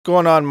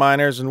Going on,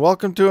 miners, and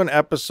welcome to an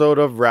episode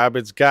of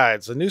Rabid's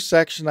Guides, a new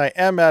section I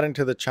am adding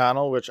to the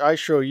channel which I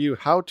show you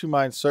how to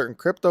mine certain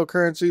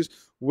cryptocurrencies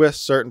with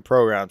certain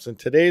programs. In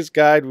today's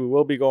guide we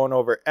will be going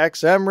over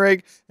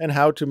XMRIG and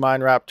how to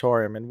mine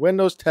Raptoreum in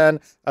Windows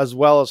 10 as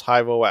well as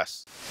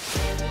HiveOS.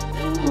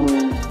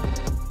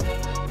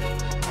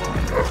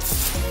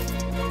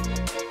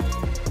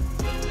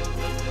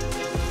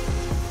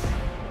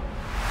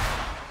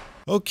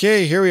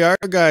 Okay, here we are,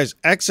 guys.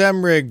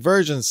 XMRIG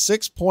version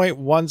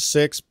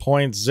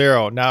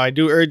 6.16.0. Now, I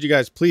do urge you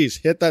guys, please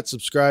hit that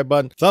subscribe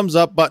button, thumbs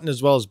up button,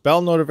 as well as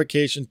bell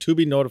notification to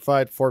be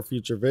notified for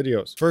future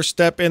videos. First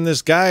step in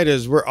this guide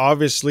is we're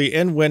obviously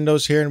in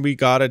Windows here, and we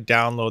gotta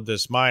download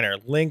this miner.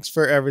 Links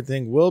for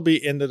everything will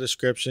be in the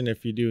description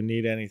if you do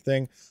need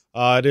anything.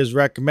 It is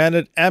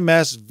recommended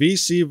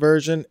MSVC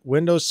version.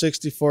 Windows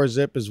 64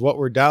 zip is what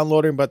we're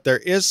downloading, but there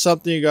is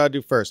something you gotta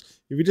do first.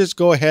 If you just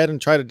go ahead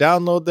and try to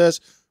download this,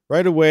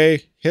 right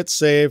away, hit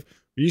save.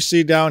 You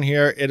see down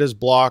here, it is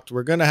blocked.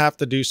 We're going to have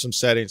to do some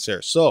settings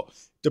here. So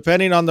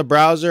depending on the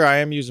browser, I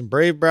am using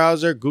Brave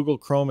browser. Google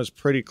Chrome is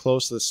pretty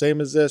close to the same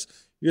as this.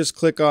 You just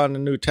click on a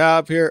new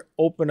tab here,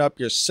 open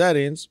up your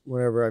settings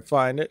whenever I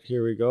find it.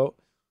 Here we go.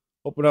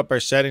 Open up our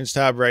settings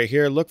tab right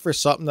here. Look for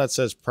something that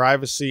says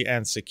privacy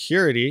and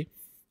security,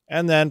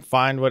 and then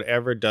find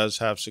whatever does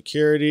have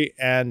security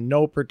and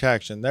no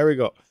protection. There we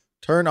go.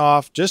 Turn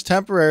off just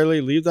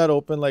temporarily. Leave that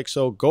open like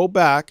so. Go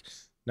back.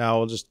 Now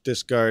we'll just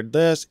discard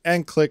this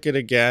and click it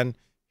again.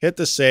 Hit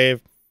the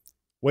save.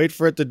 Wait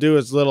for it to do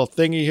its little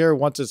thingy here.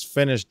 Once it's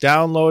finished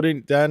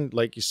downloading, then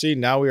like you see,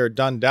 now we are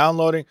done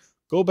downloading.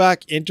 Go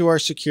back into our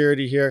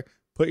security here.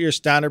 Put your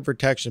standard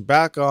protection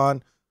back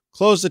on.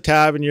 Close the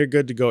tab and you're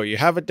good to go. You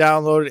have it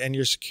downloaded and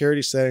your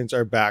security settings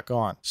are back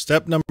on.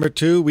 Step number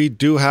 2, we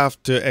do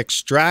have to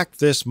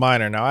extract this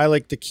miner. Now I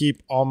like to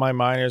keep all my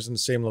miners in the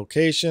same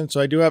location, so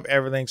I do have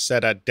everything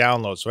set at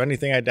download. So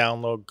anything I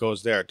download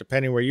goes there.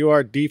 Depending where you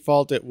are,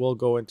 default it will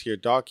go into your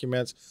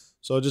documents.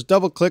 So just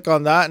double click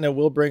on that and it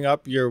will bring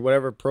up your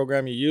whatever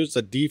program you use.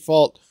 The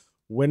default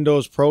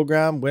Windows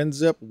program,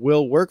 WinZip,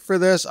 will work for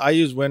this. I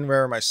use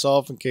WinRare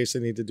myself in case I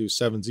need to do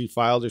 7Z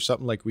files or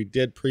something like we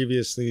did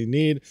previously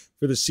need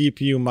for the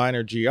CPU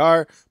Miner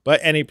GR,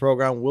 but any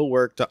program will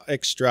work to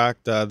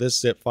extract this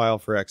zip file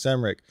for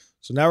XMRIG.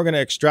 So now we're going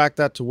to extract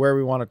that to where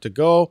we want it to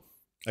go.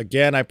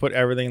 Again, I put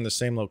everything in the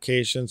same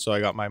location. So I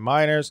got my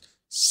miners,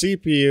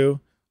 CPU.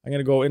 I'm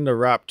going to go into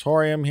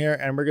Raptoreum here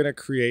and we're going to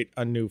create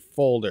a new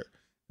folder.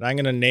 And I'm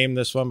going to name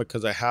this one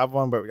because I have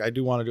one, but I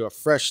do want to do a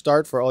fresh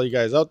start for all you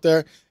guys out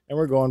there. And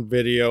we're going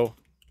video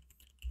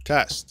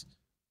test.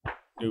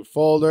 New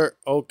folder.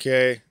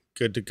 Okay,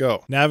 good to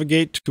go.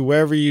 Navigate to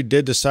wherever you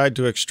did decide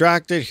to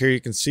extract it. Here you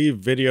can see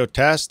video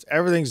test.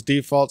 Everything's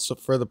default so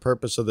for the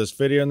purpose of this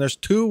video. And there's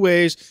 2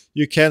 ways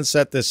you can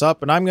set this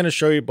up. And I'm going to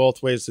show you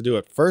both ways to do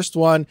it. First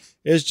one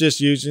is just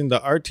using the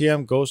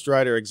RTM Ghost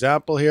Rider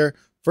example here.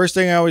 First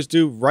thing I always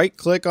do, right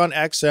click on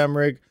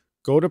XMRIG,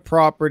 go to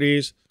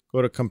properties,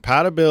 go to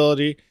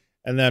compatibility,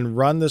 and then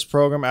run this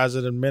program as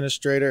an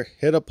administrator,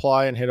 hit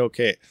apply and hit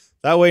OK.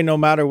 That way, no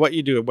matter what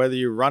you do, whether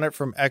you run it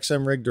from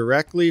XMRIG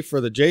directly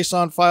for the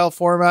JSON file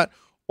format,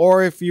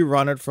 or if you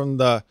run it from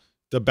the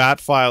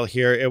BAT file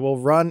here, it will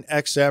run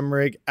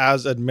XMRIG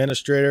as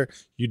administrator.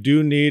 You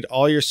do need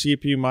all your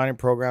CPU mining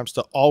programs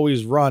to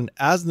always run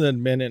as an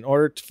admin in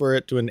order for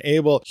it to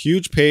enable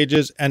huge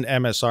pages and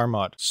MSR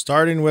mod.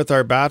 Starting with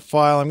our BAT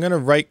file, I'm going to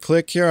right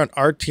click here on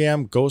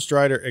RTM Ghost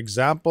Rider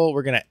example.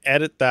 We're going to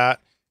edit that.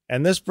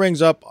 And this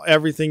brings up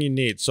everything you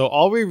need. So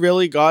all we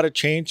really got to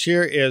change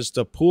here is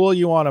the pool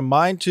you want to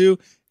mine to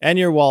and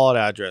your wallet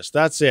address.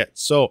 That's it.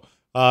 So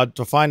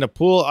to find a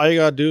pool, all you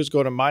got to do is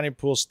go to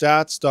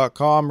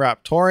miningpoolstats.com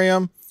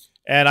Raptoreum.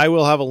 And I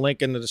will have a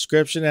link in the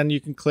description. And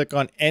you can click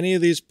on any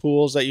of these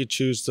pools that you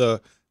choose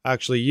to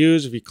actually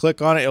use. If you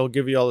click on it, it'll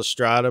give you all the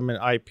stratum and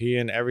IP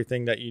and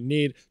everything that you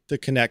need to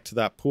connect to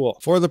that pool.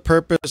 For the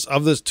purpose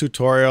of this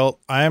tutorial,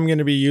 I am going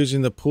to be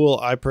using the pool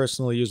I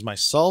personally use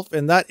myself,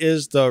 and that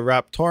is the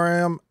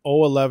Raptoreum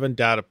 011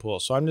 data pool.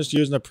 So I'm just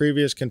using the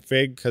previous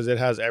config because it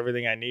has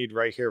everything I need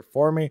right here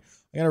for me.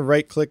 I'm going to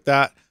right click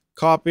that,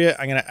 copy it.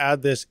 I'm going to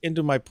add this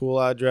into my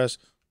pool address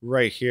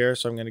right here.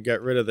 So I'm going to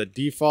get rid of the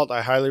default.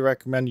 I highly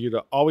recommend you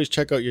to always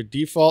check out your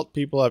default.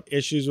 People have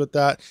issues with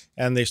that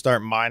and they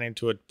start mining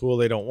to a pool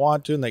they don't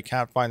want to and they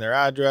can't find their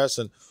address,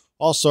 and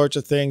all sorts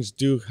of things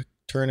do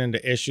turn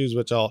into issues,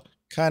 which I'll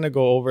kind of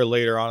go over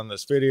later on in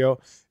this video.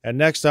 And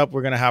next up,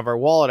 we're going to have our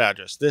wallet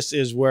address. This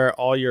is where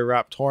all your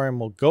Raptoreum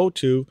will go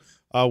to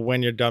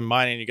when you're done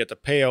mining. You get the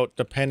payout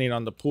depending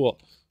on the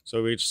pool.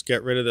 So we just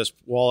get rid of this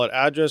wallet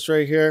address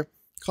right here.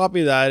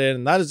 Copy that in,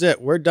 and that is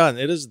it. We're done.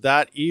 It is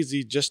that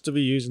easy just to be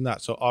using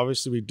that. So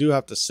obviously we do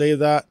have to save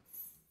that,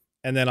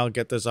 and then I'll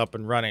get this up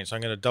and running. So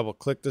I'm going to double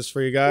click this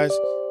for you guys.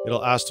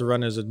 It'll ask to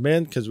run as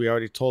admin because we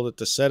already told it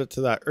to set it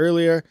to that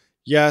earlier.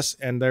 Yes,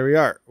 and there we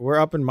are. We're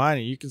up and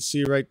mining. You can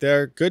see right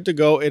there, good to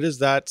go. It is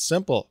that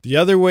simple. The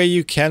other way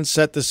you can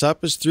set this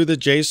up is through the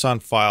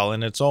JSON file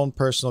in its own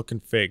personal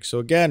config. So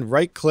again,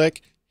 right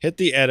click, hit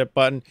the edit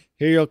button.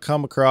 Here you'll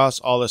come across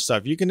all this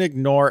stuff. You can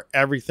ignore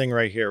everything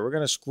right here. We're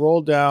going to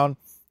scroll down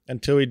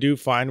until we do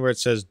find where it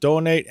says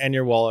donate and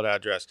your wallet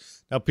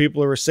address. Now,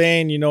 people are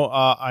saying, you know,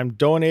 I'm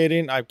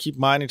donating. I keep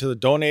mining to the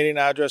donating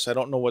address. I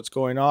don't know what's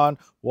going on.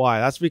 Why?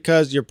 That's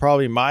because you're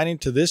probably mining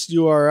to this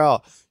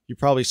URL. You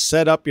probably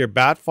set up your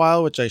bat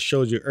file, which I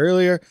showed you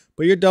earlier,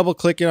 but you're double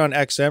clicking on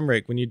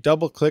XMRIG. When you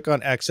double click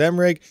on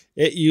XMRIG,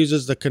 it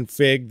uses the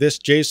config, this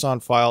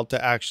JSON file,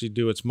 to actually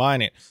do its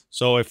mining.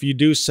 So if you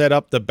do set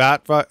up the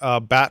bat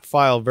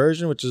file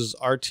version, which is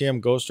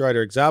RTM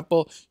Ghostwriter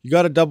example, you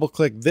got to double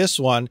click this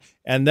one,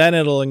 and then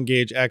it'll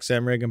engage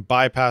XMRIG and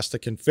bypass the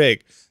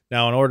config.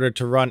 Now, in order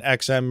to run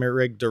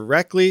XMRIG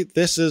directly,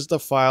 this is the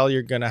file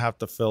you're going to have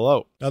to fill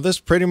out. Now,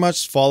 this pretty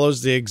much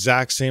follows the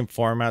exact same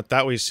format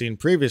that we've seen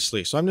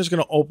previously. So I'm just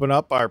going to open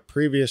up our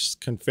previous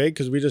config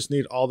because we just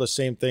need all the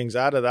same things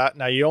out of that.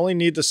 Now, you only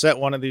need to set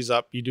one of these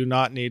up. You do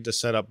not need to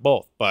set up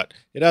both, but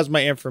it has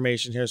my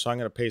information here, so I'm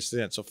going to paste it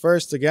in. So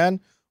first, again,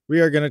 we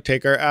are going to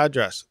take our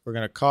address. We're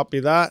going to copy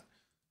that.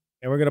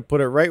 And we're going to put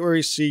it right where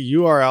you see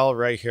URL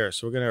right here.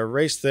 So we're going to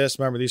erase this.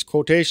 Remember, these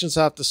quotations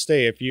have to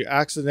stay. If you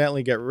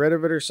accidentally get rid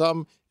of it or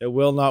something, it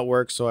will not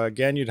work. So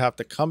again, you'd have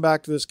to come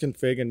back to this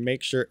config and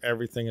make sure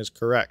everything is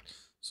correct.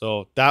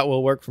 So that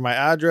will work for my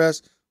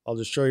address. I'll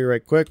just show you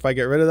right quick. If I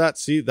get rid of that,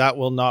 see, that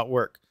will not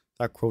work.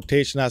 That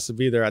quotation has to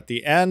be there at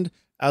the end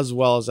as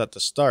well as at the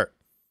start.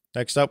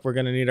 Next up, we're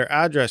going to need our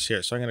address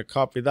here. So I'm going to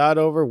copy that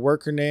over,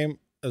 worker name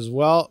as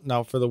well.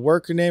 Now for the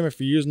worker name, if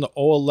you're using the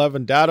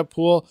O11 data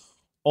pool,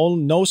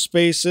 no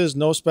spaces,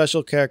 no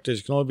special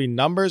characters. It can only be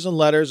numbers and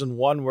letters and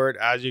one word,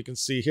 as you can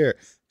see here.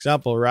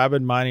 Example,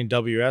 Rabid Mining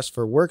WS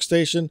for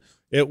workstation.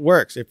 It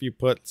works. If you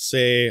put,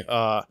 say,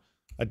 a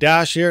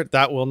dash here,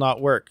 that will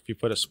not work. If you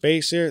put a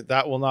space here,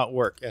 that will not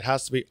work. It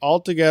has to be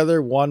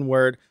altogether one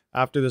word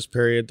after this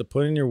period to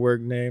put in your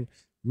word name.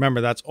 Remember,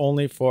 that's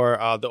only for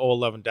the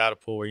O11 data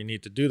pool where you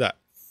need to do that.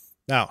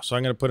 Now, so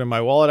I'm going to put in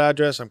my wallet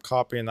address. I'm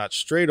copying that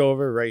straight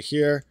over right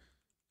here.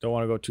 Don't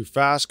want to go too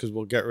fast because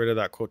we'll get rid of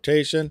that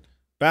quotation.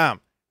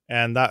 Bam.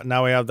 And that,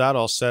 now we have that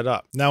all set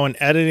up. Now in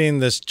editing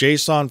this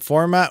JSON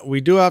format,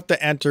 we do have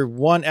to enter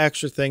one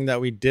extra thing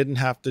that we didn't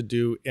have to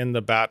do in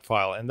the bat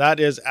file, and that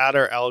is add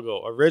our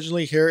algo.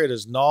 Originally here it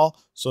is null,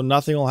 so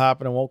nothing will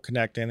happen. It won't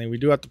connect anything. We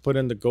do have to put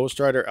in the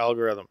Ghostwriter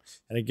algorithm.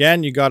 And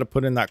again, you got to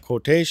put in that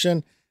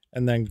quotation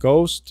and then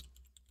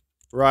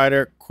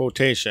Ghostwriter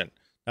quotation.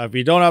 Now, if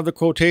you don't have the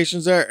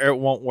quotations there, it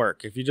won't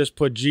work. If you just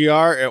put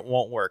GR, it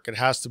won't work. It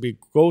has to be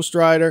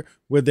Ghostwriter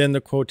within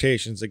the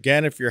quotations.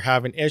 Again, if you're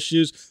having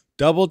issues,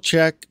 double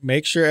check,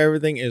 make sure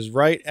everything is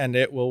right, and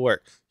it will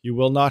work. You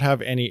will not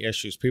have any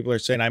issues. People are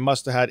saying, I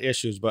must have had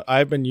issues, but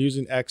I've been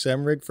using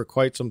XMRIG for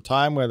quite some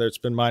time, whether it's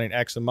been mining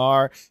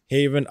XMR,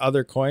 Haven,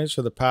 other coins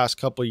for the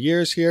past couple of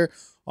years here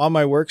on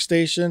my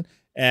workstation.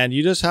 And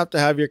you just have to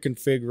have your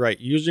config right.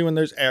 Usually when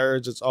there's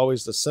errors, it's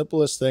always the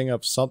simplest thing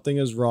of something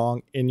is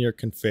wrong in your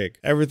config.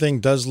 Everything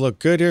does look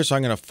good here. So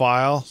I'm going to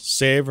file,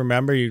 save.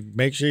 Remember, you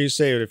make sure you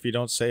save it. If you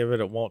don't save it,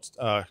 it won't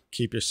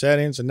keep your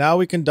settings. And now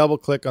we can double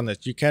click on this.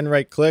 You can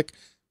right click.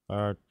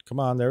 Come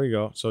on, there we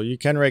go. So you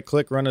can right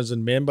click run as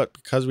admin, but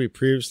because we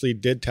previously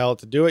did tell it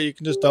to do it, you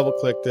can just double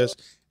click this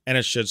and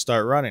it should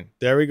start running.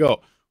 There we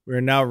go.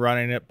 We're now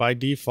running it by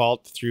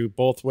default through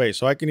both ways.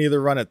 So I can either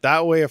run it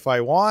that way if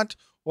I want,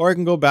 or I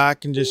can go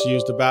back and just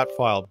use the bat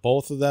file.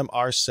 Both of them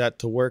are set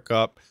to work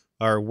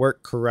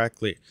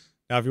correctly.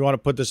 Now, if you want to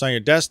put this on your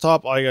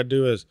desktop, all you got to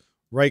do is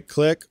right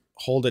click,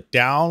 hold it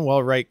down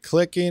while right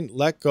clicking,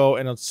 let go,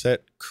 and it'll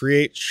set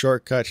create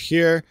shortcut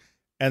here.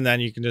 And then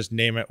you can just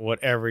name it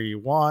whatever you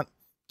want.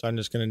 So I'm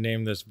just going to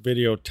name this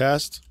video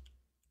test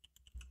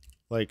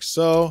like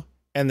so.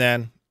 And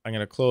then I'm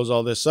going to close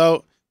all this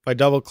out. If I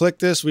double click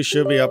this, we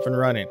should be up and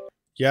running.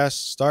 Yes,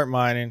 start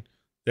mining.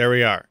 There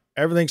we are.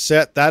 Everything's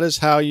set. That is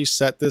how you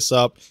set this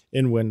up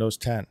in Windows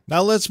 10.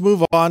 Now let's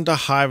move on to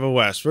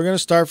HiveOS. We're going to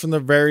start from the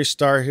very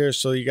start here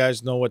so you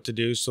guys know what to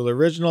do. So the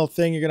original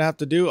thing you're going to have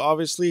to do,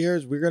 obviously, here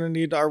is we're going to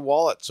need our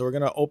wallet. So we're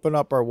going to open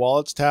up our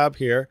wallets tab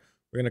here.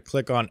 We're going to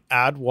click on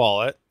Add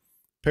Wallet.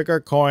 Pick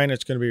our coin.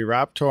 It's going to be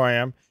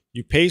Raptoreum.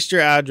 You paste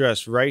your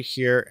address right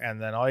here, and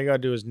then all you got to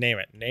do is name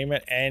it. Name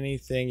it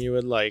anything you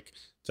would like.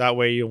 That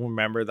way you'll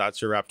remember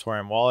that's your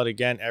Raptoreum wallet.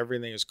 Again,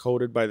 everything is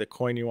coded by the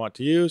coin you want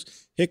to use.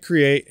 Hit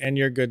create and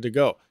you're good to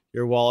go.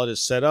 Your wallet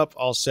is set up,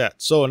 all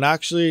set. So, and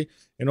actually,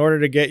 in order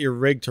to get your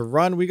rig to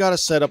run, we got to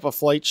set up a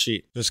flight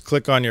sheet. Just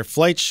click on your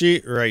flight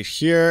sheet right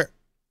here.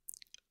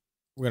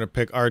 We're going to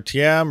pick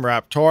RTM,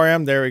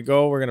 Raptoreum. There we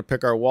go. We're going to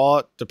pick our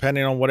wallet.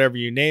 Depending on whatever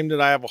you named it,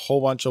 I have a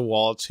whole bunch of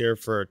wallets here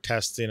for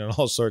testing and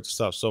all sorts of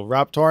stuff. So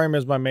Raptoreum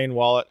is my main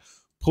wallet.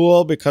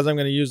 Pool, because I'm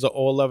going to use the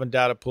O11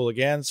 data pool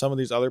again. Some of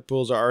these other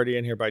pools are already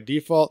in here by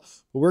default,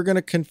 but we're going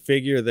to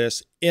configure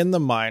this in the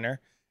miner,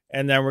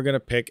 and then we're going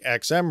to pick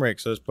XMRIG.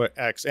 So just put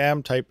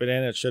XM, type it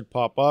in, it should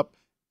pop up.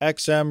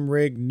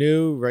 XMRIG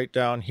new right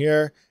down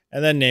here,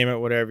 and then name it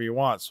whatever you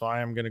want. So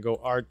I am going to go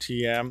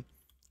RTM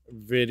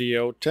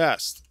video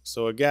test.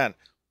 So again,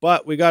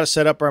 but we got to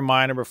set up our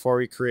miner before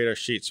we create our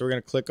sheet. So we're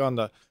going to click on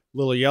the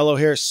Little yellow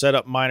here, set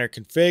up miner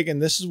config,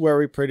 and this is where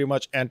we pretty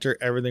much enter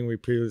everything we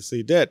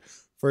previously did.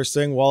 First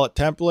thing, wallet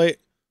template,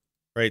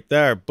 right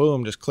there,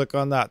 boom, just click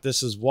on that.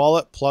 This is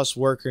wallet plus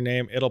worker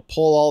name. It'll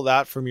pull all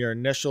that from your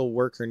initial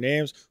worker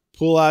names.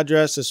 Pool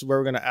address, this is where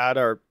we're going to add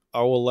our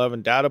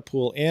 11 data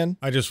pool in.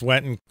 I just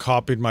went and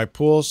copied my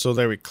pool, so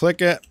there we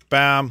click it,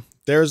 bam,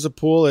 there's the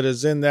pool, it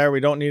is in there. We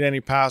don't need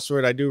any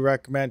password. I do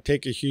recommend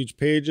take your huge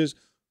pages,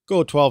 go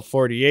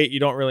 1248. You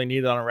don't really need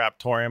it on a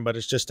Raptoreum, but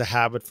it's just a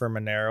habit for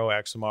Monero,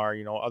 XMR,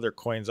 you know, other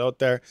coins out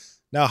there.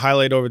 Now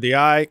highlight over the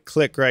eye,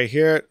 click right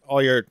here.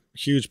 All your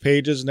huge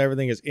pages and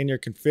everything is in your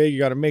config. You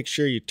got to make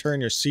sure you turn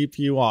your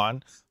CPU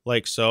on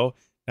like so.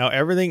 Now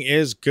everything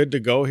is good to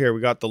go here. We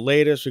got the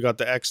latest, we got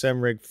the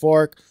XMRIG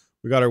fork,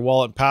 we got our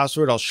wallet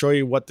password. I'll show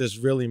you what this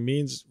really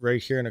means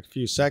right here in a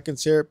few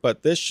seconds here,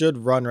 but this should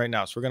run right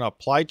now. So we're going to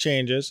apply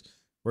changes.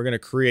 We're going to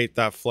create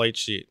that flight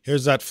sheet.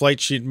 Here's that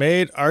flight sheet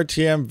made.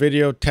 RTM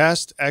video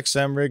test,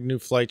 XMRIG new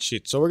flight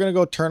sheet. So we're going to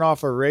go turn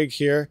off our rig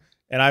here,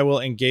 and I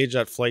will engage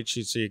that flight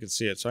sheet so you can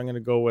see it. So I'm going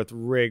to go with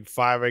rig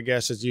 5, I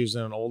guess it's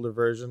using an older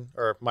version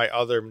or my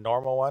other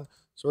normal one.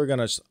 So we're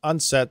going to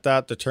unset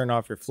that to turn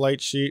off your flight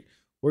sheet.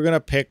 We're going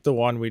to pick the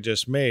one we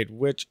just made,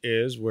 which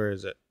is, where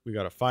is it? We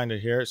got to find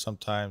it here.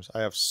 Sometimes I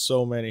have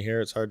so many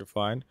here, it's hard to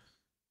find.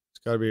 It's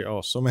got to be,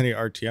 oh, so many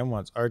RTM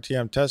ones.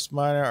 RTM test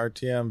miner,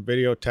 RTM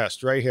video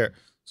test right here.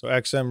 So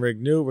XMRIG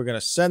new, we're going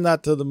to send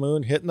that to the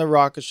moon, hitting the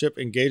rocket ship,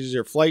 engages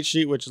your flight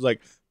sheet, which is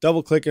like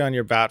double clicking on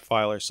your bat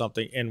file or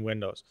something in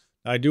Windows.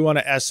 Now I do want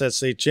to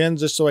SSH in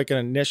just so I can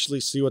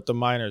initially see what the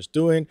miner is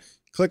doing.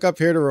 Click up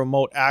here to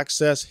remote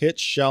access, hit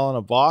shell in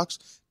a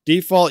box.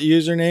 Default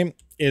username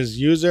is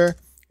user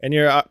and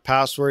your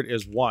password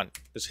is 1.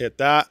 Just hit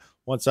that.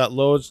 Once that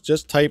loads,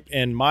 just type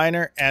in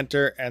miner,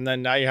 enter, and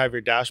then now you have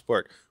your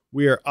dashboard.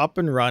 We are up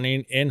and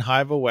running in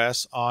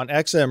HiveOS on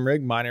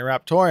XMRIG Mining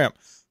Raptoreum.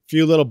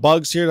 Few little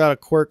bugs here that'll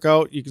quirk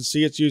out. You can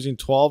see it's using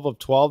 12 of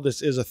 12.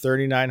 This is a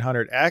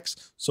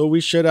 3900X, so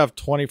we should have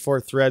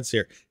 24 threads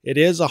here. It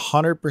is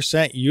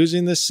 100%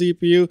 using the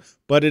CPU,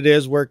 but it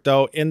is worked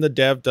out in the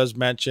dev does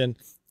mention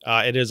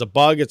it is a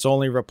bug. It's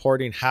only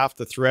reporting half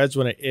the threads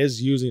when it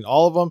is using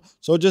all of them.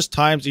 So just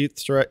times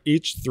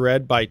each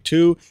thread by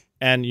 2,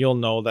 and you'll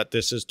know that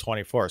this is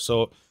 24.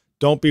 So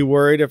don't be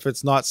worried if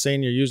it's not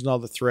saying you're using all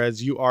the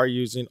threads. You are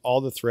using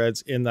all the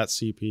threads in that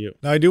CPU.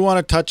 Now, I do want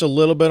to touch a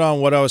little bit on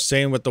what I was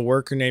saying with the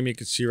worker name you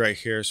can see right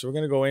here. So we're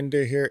going to go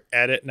into here,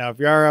 edit. Now, if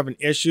you are having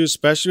issues,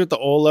 especially with the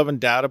 11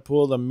 data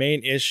pool, the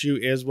main issue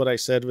is what I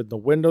said with the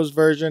Windows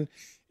version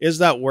is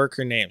that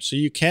worker name. So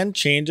you can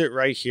change it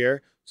right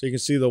here. So you can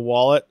see the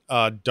wallet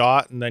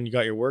dot, and then you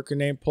got your worker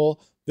name pull.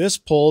 This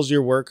pulls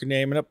your worker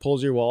name and it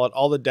pulls your wallet,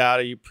 all the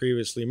data you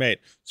previously made.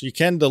 So you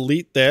can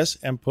delete this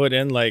and put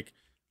in like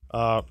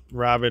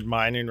Rabid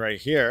Mining right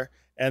here,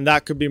 and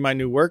that could be my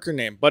new worker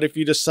name. But if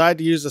you decide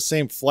to use the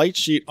same flight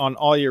sheet on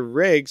all your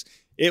rigs,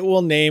 it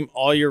will name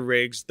all your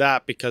rigs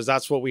that, because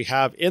that's what we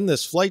have in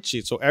this flight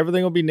sheet. So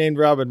everything will be named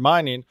Rabid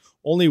Mining.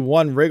 Only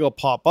one rig will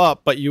pop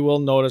up, but you will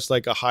notice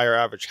like a higher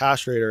average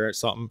hash rate or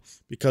something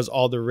because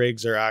all the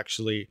rigs are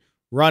actually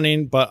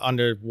running but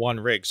under one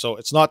rig. So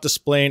it's not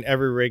displaying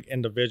every rig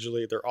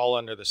individually. They're all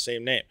under the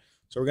same name.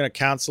 So we're going to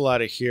cancel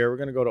out of here. We're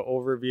going to go to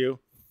overview.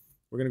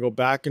 We're going to go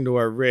back into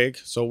our rig.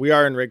 So we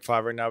are in rig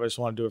 5 right now, but I just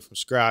want to do it from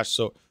scratch.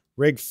 So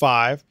rig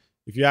 5,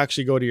 if you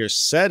actually go to your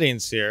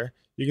settings here,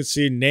 you can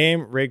see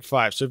name rig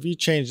 5. So if you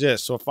change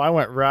this, so if I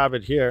went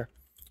Rabid here,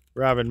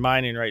 Rabid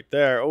Mining right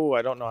there. Oh,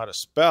 I don't know how to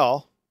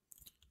spell.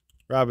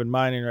 Rabid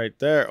Mining right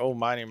there. Oh,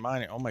 mining.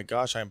 Oh my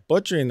gosh, I'm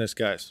butchering this,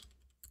 guys.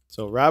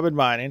 So Rabid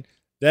Mining.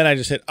 Then I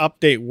just hit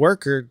update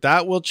worker.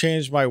 That will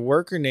change my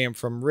worker name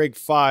from rig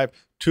 5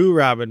 to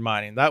Rabid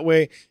Mining. That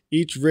way,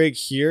 each rig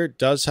here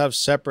does have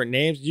separate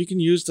names. You can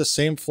use the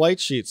same flight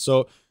sheet.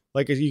 So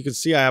like as you can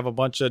see, I have a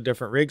bunch of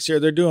different rigs here.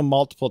 They're doing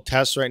multiple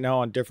tests right now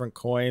on different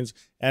coins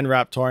and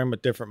Raptoreum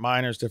with different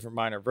miners, different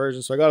miner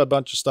versions. So I got a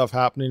bunch of stuff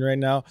happening right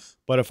now.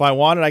 But if I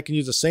wanted, I can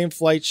use the same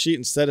flight sheet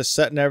instead of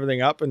setting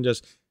everything up and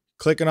just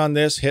clicking on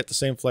this, hit the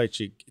same flight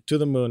sheet to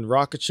the moon,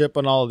 rocket ship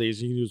on all of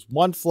these. You can use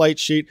one flight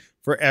sheet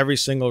for every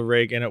single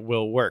rig and it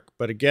will work.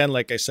 But again,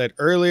 like I said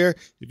earlier,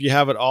 if you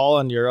have it all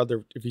on your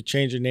other, if you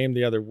change your name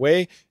the other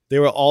way, they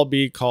will all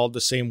be called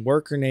the same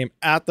worker name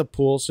at the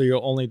pool. So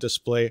you'll only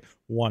display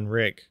one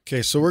rig.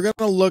 Okay, so we're going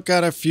to look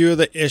at a few of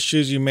the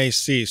issues you may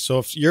see. So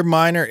if your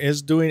miner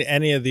is doing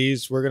any of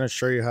these, we're going to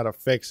show you how to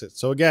fix it.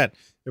 So again,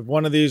 if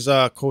one of these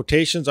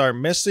quotations are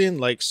missing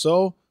like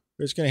so,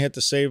 we're just going to hit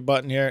the save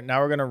button here.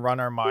 Now we're going to run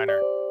our miner.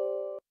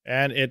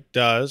 And it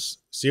does.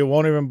 See, it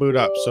won't even boot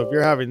up. So if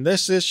you're having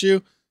this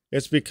issue,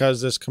 it's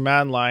because this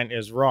command line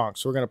is wrong.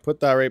 So we're going to put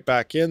that right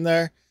back in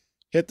there,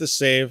 hit the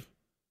save,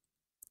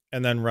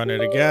 and then run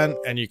it again.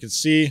 And you can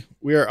see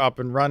we are up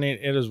and running.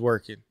 It is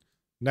working.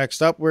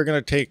 Next up, we're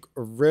going to take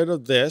rid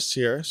of this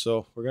here.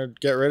 So we're going to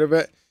get rid of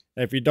it.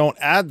 And if you don't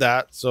add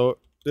that, so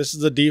this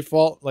is the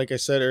default, like I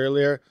said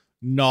earlier,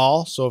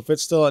 null. So if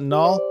it's still at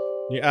null,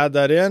 you add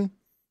that in,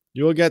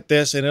 you will get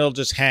this and it'll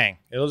just hang.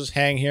 It'll just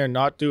hang here and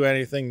not do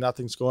anything.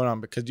 Nothing's going on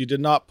because you did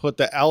not put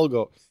the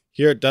algo.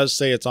 Here it does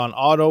say it's on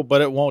auto,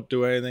 but it won't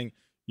do anything.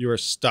 You are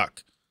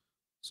stuck.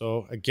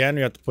 So again,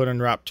 we have to put in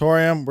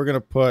Raptoreum. We're going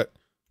to put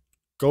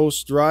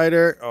Ghost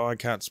Rider. Oh, I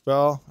can't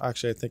spell.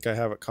 Actually, I think I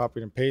have it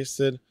copied and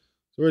pasted.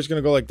 So we're just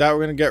going to go like that.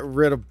 We're going to get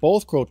rid of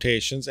both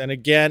quotations. And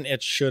again,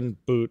 it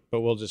shouldn't boot,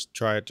 but we'll just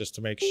try it just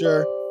to make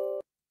sure.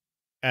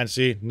 And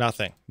see,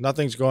 nothing.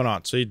 Nothing's going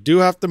on. So you do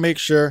have to make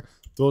sure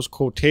those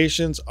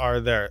quotations are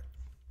there.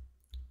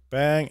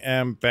 Bang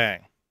and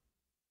bang.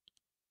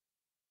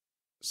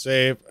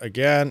 Save.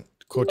 Again,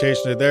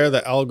 quotations are there.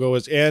 The algo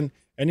is in.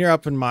 And you're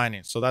up and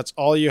mining. So that's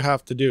all you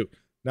have to do.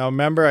 Now,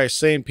 remember, I was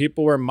saying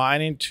people were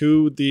mining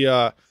to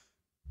the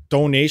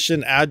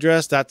donation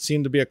address. That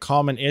seemed to be a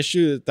common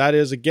issue. That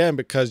is, again,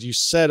 because you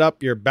set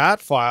up your bat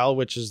file,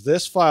 which is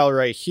this file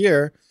right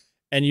here,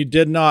 and you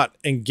did not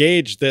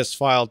engage this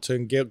file to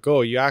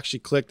go. You actually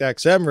clicked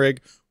XMRIG,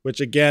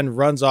 which again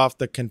runs off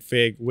the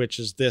config, which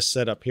is this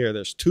setup here.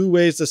 There's two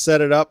ways to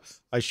set it up.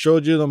 I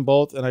showed you them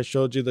both, and I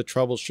showed you the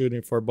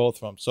troubleshooting for both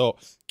of them. So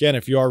again,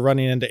 if you are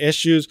running into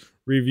issues,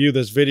 review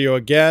this video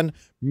again.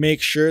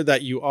 Make sure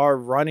that you are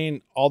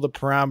running all the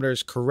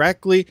parameters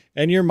correctly,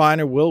 and your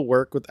miner will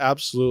work with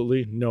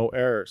absolutely no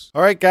errors.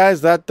 All right,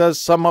 guys, that does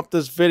sum up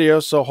this video.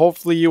 So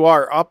hopefully you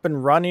are up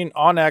and running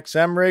on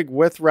XMRIG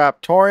with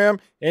Raptoreum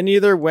in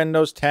either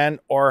Windows 10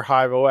 or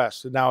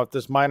HiveOS. Now, if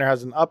this miner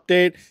has an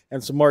update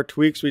and some more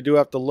tweaks we do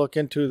have to look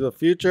into the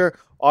future,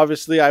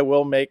 obviously I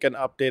will make an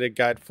updated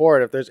guide for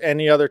it. If there's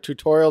any other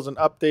tutorials and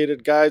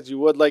updated guides you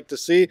would like to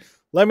see,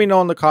 let me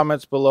know in the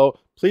comments below.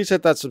 Please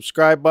hit that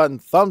subscribe button,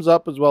 thumbs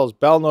up, as well as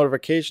bell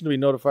notification to be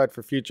notified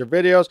for future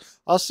videos.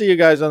 I'll see you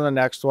guys on the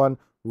next one.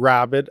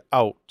 Rabid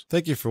out.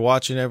 Thank you for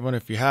watching, everyone.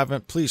 If you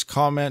haven't, please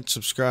comment,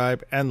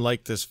 subscribe, and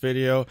like this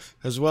video,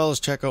 as well as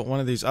check out one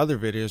of these other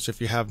videos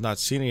if you have not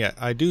seen it yet.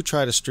 I do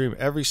try to stream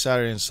every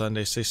Saturday and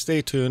Sunday, so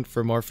stay tuned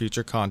for more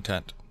future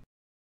content.